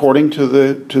speak according to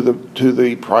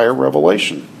the prior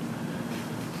revelation.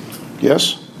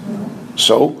 Yes?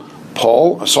 So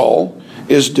Saul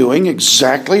is doing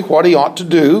exactly what he ought to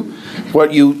do.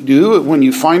 What you do when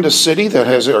you find a city that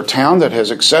has, or a town that has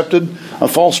accepted a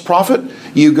false prophet,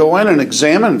 you go in and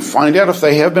examine and find out if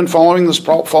they have been following this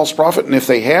false prophet. And if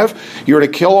they have, you're to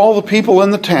kill all the people in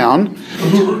the town.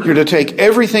 You're to take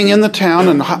everything in the town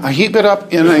and heap it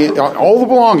up in all the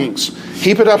belongings.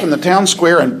 Heap it up in the town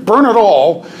square and burn it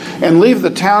all and leave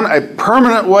the town a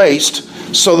permanent waste,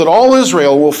 so that all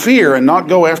Israel will fear and not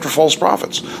go after false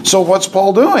prophets. So what's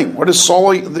Paul doing? What is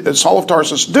Saul of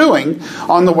Tarsus doing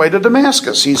on the way to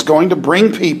Damascus? He's going to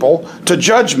bring people to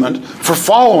judgment for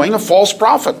following a false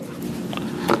prophet.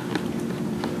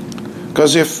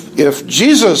 Because if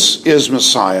Jesus is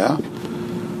Messiah,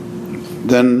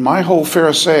 then my whole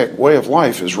Pharisaic way of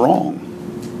life is wrong.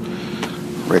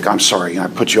 Rick, I'm sorry I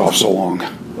put you off so long.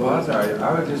 Well, that's all right.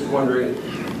 I was just wondering,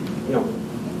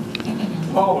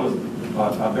 Paul was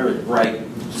a very bright,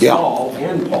 Saul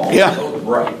and Paul, both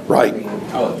bright, right,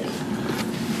 intelligent.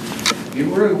 You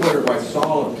really wonder why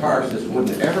Saul of Tarsus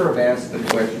wouldn't ever have asked the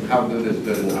question, how good is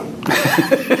good enough?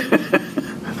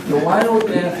 So why don't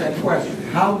they ask that question?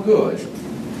 How good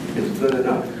is good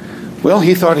enough? Well,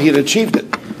 he thought he had achieved it.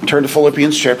 Turn to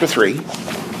Philippians chapter 3.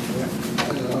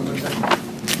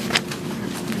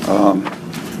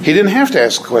 He didn't have to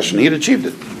ask the question. He had achieved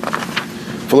it.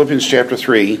 Philippians chapter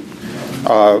 3.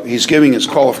 He's giving his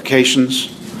qualifications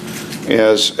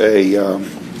as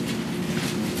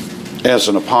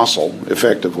an apostle,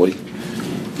 effectively.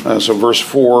 So verse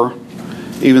 4,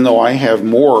 even though I have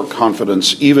more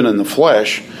confidence even in the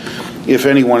flesh, if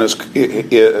anyone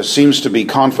seems to be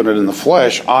confident in the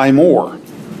flesh, I more.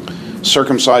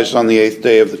 Circumcised on the 8th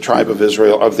day of the tribe of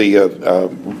Israel, of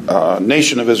the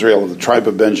nation of Israel, of the tribe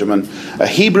of Benjamin, a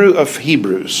Hebrew of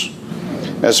Hebrews.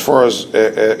 As far as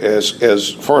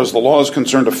the law is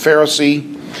concerned, a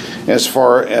Pharisee. As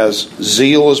far as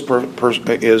zeal is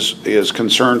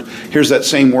concerned, here's that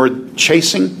same word,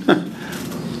 chasing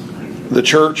the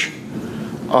church.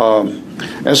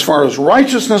 As far as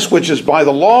righteousness, which is by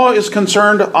the law, is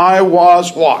concerned, I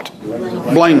was what?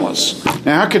 Blameless.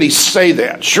 Now, how could he say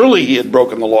that? Surely he had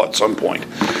broken the law at some point.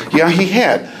 Yeah, he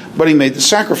had, but he made the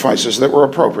sacrifices that were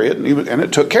appropriate, and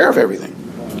it took care of everything.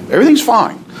 Everything's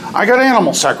fine. I got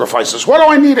animal sacrifices. What do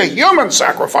I need a human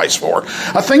sacrifice for?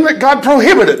 A thing that God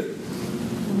prohibited.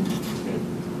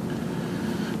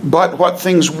 But what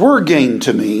things were gained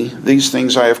to me, these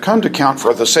things I have come to count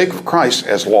for the sake of Christ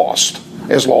as loss.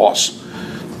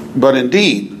 But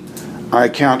indeed, I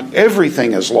count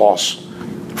everything as loss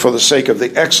for the sake of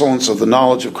the excellence of the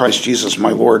knowledge of Christ Jesus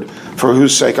my Lord, for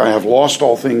whose sake I have lost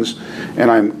all things, and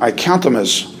I count them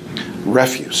as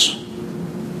refuse,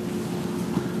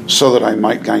 so that I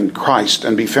might gain Christ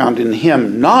and be found in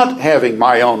him, not having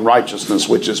my own righteousness,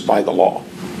 which is by the law.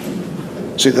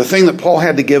 See, the thing that Paul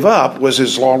had to give up was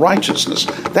his law righteousness.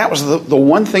 That was the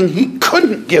one thing he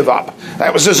couldn't give up.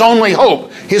 That was his only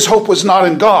hope. His hope was not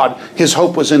in God. His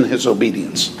hope was in his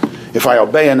obedience. If I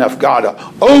obey enough, God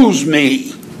owes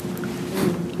me.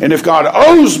 And if God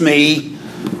owes me,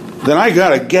 then I got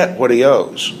to get what he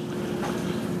owes.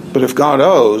 But if God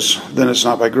owes, then it's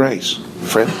not by grace.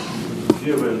 Fred?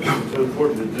 Jim, it's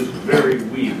unfortunate this very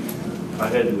week I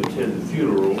had to attend the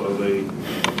funeral of a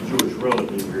Jewish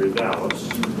relative here in Dallas,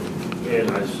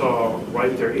 and I saw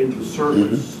right there in the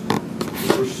service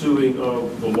the pursuing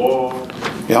of the law,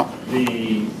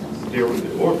 the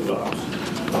Orthodox,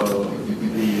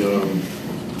 the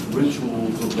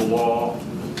rituals of the law,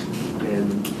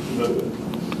 and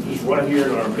just right here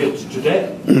in our midst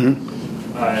today,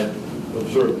 I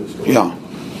observed this going on.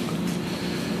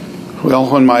 Well,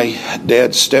 when my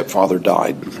dad's stepfather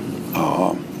died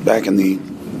back in the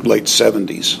late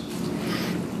 70s,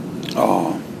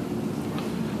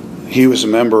 he was a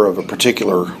member of a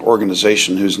particular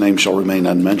organization whose name shall remain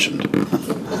unmentioned.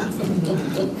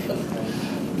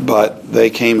 But they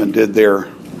came and did their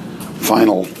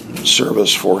final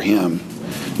service for him.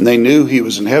 And they knew he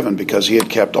was in heaven because he had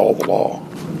kept all the law.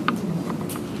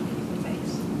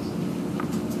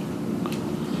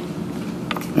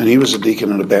 And he was a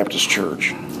deacon in a Baptist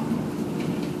church.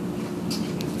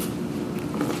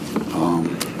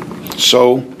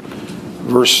 So,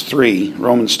 verse 3,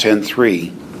 Romans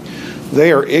 10:3,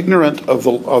 they are ignorant of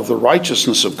the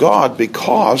righteousness of God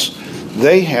because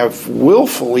they have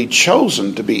willfully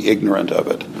chosen to be ignorant of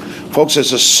it. Folks,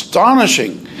 it's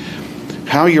astonishing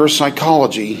how your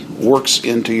psychology works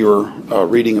into your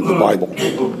reading of the Bible.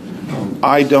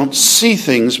 I don't see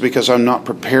things because I'm not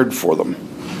prepared for them.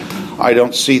 I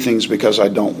don't see things because I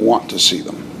don't want to see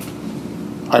them.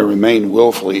 I remain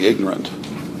willfully ignorant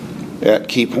at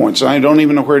key points. And I don't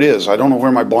even know where it is. I don't know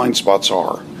where my blind spots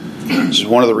are. This is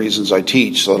one of the reasons I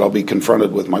teach, so that I'll be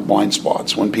confronted with my blind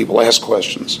spots when people ask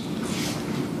questions.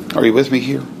 Are you with me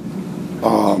here?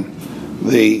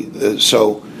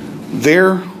 So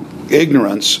their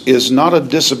ignorance is not a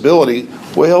disability.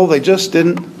 Well, they just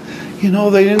didn't,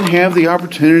 they didn't have the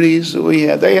opportunities that we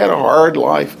had. They had a hard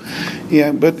life.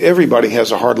 Yeah, but everybody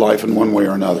has a hard life in one way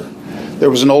or another.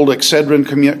 There was an old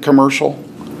Excedrin commercial.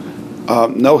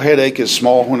 No headache is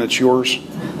small when it's yours,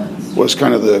 was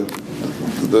kind of the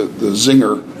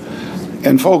zinger.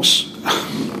 And folks,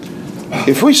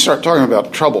 if we start talking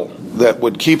about trouble that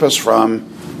would keep us from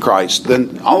Christ,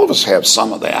 then all of us have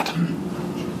some of that.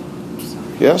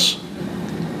 Yes?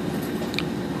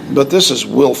 But this is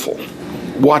willful.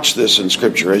 Watch this in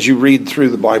Scripture. As you read through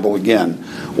the Bible again,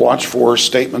 watch for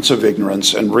statements of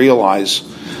ignorance and realize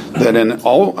that in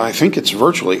all, I think it's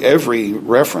virtually every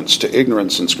reference to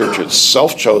ignorance in Scripture, it's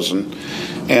self-chosen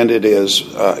and it is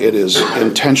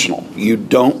intentional. You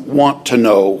don't want to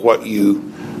know what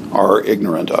you are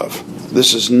ignorant of.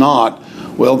 This is not,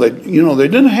 well, they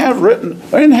didn't have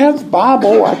the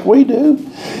Bible like we do.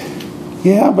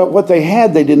 Yeah, but what they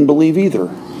had, they didn't believe either.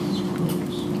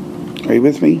 Are you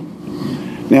with me?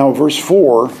 Now, verse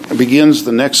 4 begins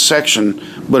the next section,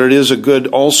 but it is a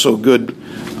good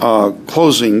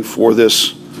closing for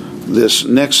this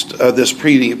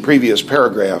previous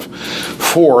paragraph.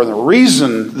 For the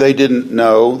reason they didn't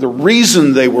know, the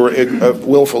reason they were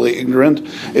willfully ignorant,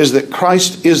 is that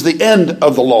Christ is the end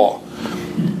of the law,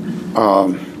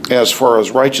 as far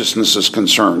as righteousness is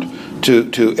concerned,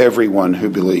 to everyone who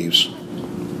believes.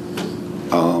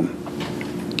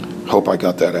 Hope I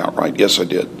got that out right. Yes, I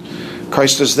did.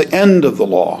 Christ is the end of the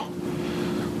law.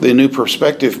 The New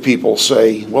Perspective people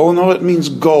say, well, no, it means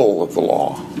goal of the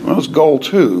law. Well, it's goal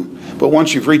too. But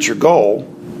once you've reached your goal,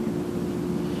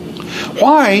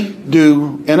 why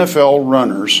do NFL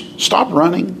runners stop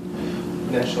running?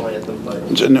 National anthem play.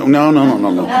 No.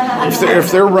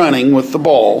 If they're running with the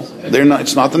ball, they're not.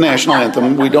 It's not the national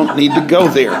anthem. We don't need to go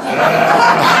there.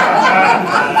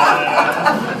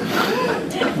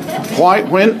 Why,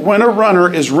 when a runner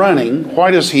is running,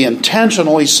 why does he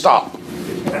intentionally stop?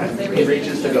 He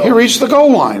reaches the goal. He reached the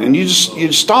goal line, and you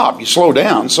stop. You slow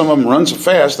down. Some of them run so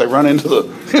fast they run into the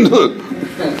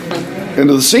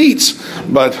seats.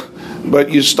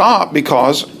 But you stop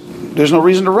because there's no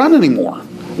reason to run anymore.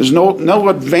 There's no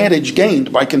advantage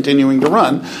gained by continuing to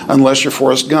run unless you're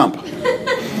Forrest Gump.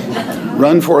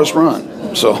 Run, Forrest,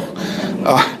 run. So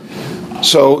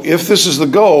if this is the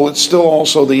goal, it's still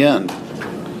also the end.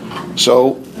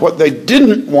 So what they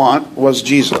didn't want was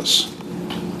Jesus.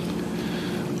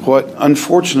 What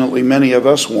unfortunately many of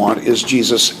us want is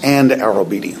Jesus and our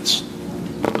obedience.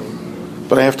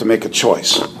 But I have to make a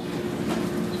choice.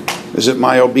 Is it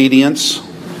my obedience,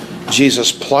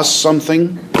 Jesus plus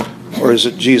something, or is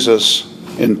it Jesus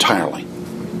entirely?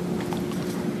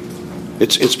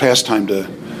 It's past time to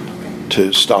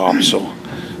stop. So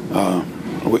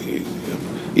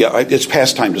it's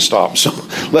past time to stop. So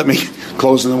let me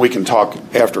close, and then we can talk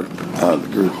after the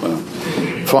group.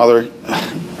 Father,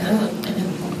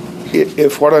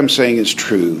 if what I'm saying is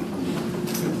true,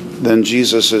 then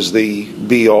Jesus is the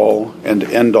be-all and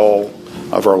end-all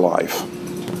of our life.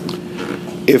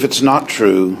 If it's not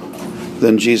true,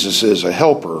 then Jesus is a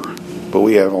helper, but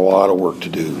we have a lot of work to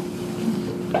do.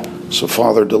 So,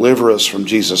 Father, deliver us from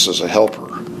Jesus as a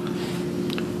helper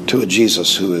to a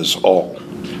Jesus who is all.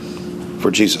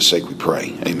 For Jesus' sake we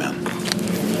pray. Amen. Let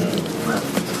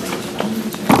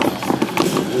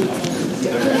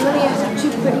me ask 2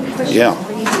 quick questions. Yeah.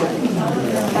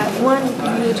 One,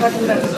 you were talking about